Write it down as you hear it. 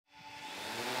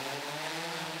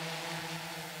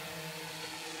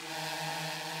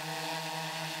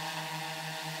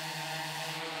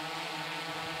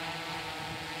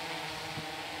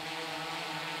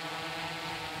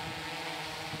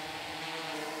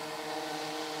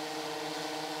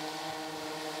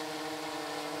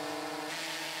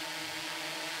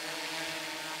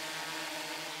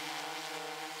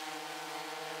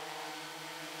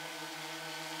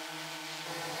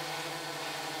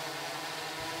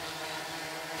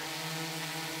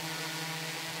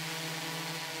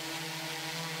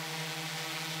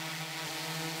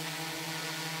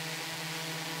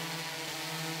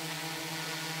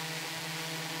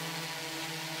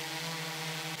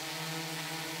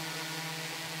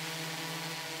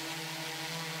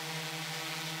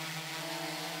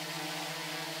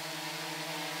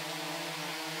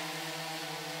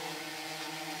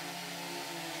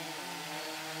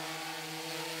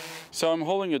So I'm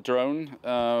hauling a drone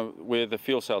with a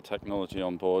fuel cell technology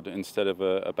on board instead of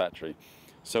a battery.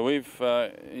 So we've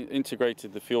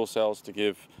integrated the fuel cells to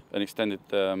give an extended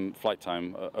flight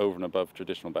time over and above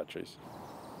traditional batteries.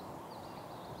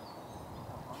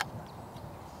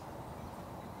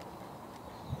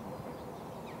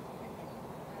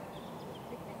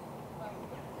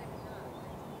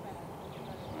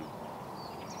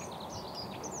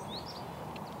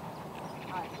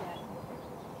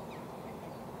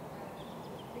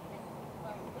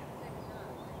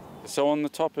 So on the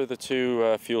top of the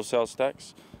two fuel cell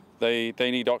stacks, they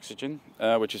need oxygen,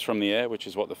 which is from the air, which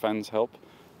is what the fans help.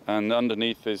 And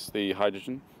underneath is the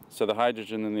hydrogen. So the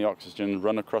hydrogen and the oxygen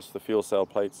run across the fuel cell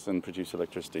plates and produce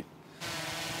electricity.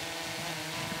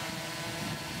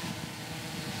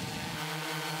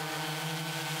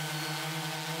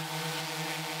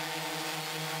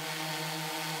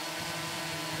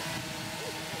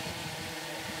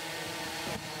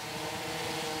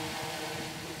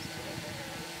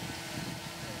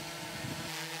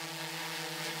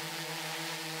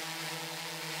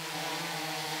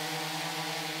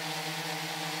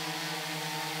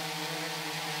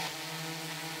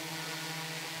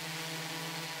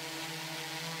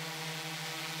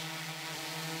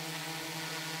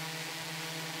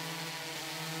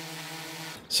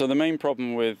 So the main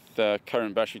problem with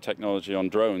current battery technology on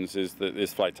drones is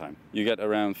flight time. You get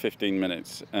around 15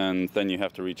 minutes and then you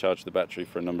have to recharge the battery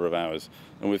for a number of hours.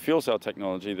 And with fuel cell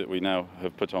technology that we now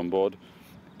have put on board,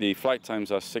 the flight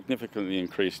times are significantly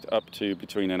increased up to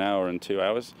between an hour and 2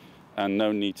 hours, and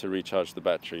no need to recharge the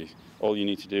battery. All you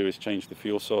need to do is change the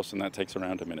fuel source, and that takes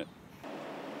around a minute.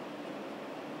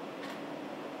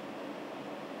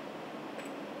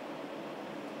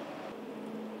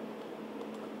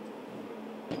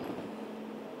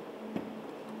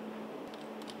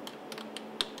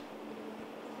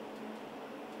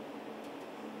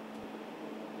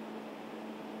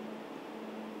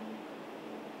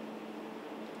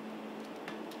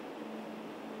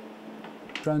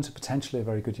 Drones are potentially a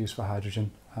very good use for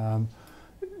hydrogen.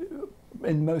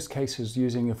 In most cases,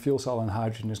 using a fuel cell on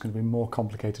hydrogen is going to be more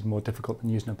complicated, more difficult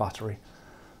than using a battery.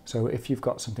 So if you've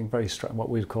got something very what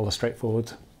we'd call a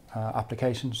straightforward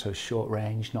application, so short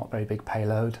range, not very big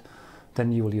payload,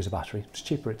 then you will use a battery. It's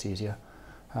cheaper, it's easier.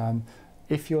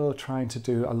 If you're trying to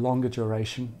do a longer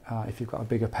duration, if you've got a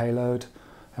bigger payload,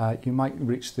 you might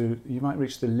reach the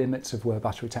limits of where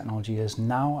battery technology is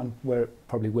now and where it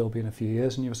probably will be in a few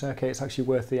years, and you'll say, okay, it's actually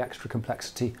worth the extra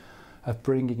complexity of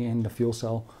bringing in the fuel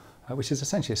cell, which is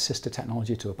essentially a sister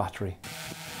technology to a battery.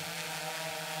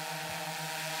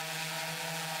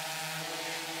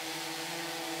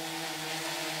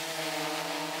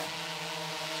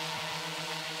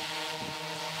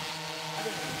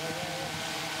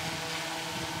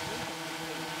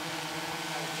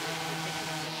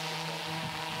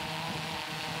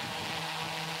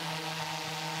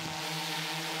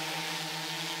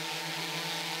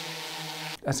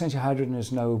 Essentially, hydrogen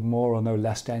is no more or no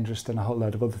less dangerous than a whole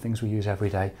load of other things we use every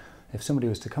day. If somebody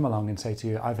was to come along and say to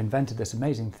you, I've invented this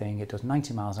amazing thing, it does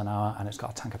 90 miles an hour and it's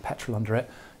got a tank of petrol under it,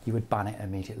 you would ban it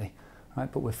immediately. Right?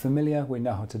 But we're familiar, we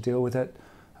know how to deal with it,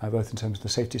 both in terms of the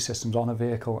safety systems on a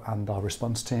vehicle and our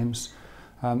response teams.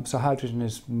 So hydrogen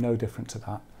is no different to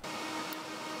that.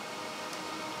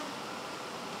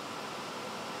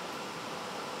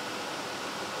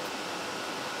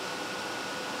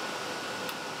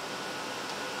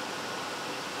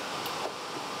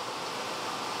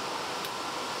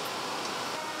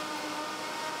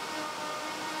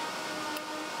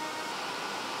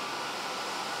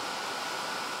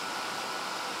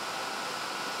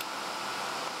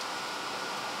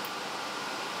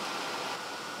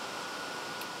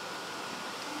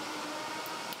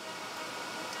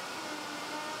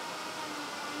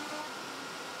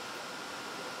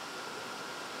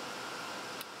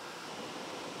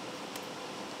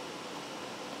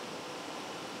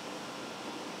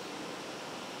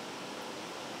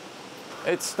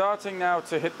 It's starting now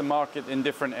to hit the market in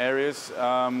different areas.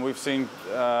 We've seen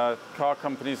car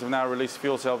companies have now released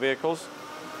fuel cell vehicles.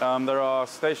 There are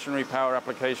stationary power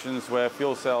applications where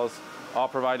fuel cells are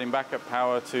providing backup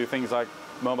power to things like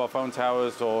mobile phone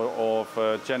towers or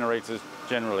for generators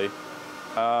generally.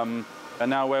 And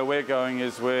now where we're going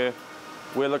is we're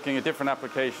looking at different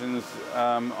applications,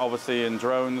 obviously in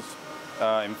drones,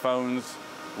 in phones.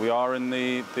 We are in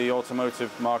the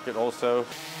automotive market also.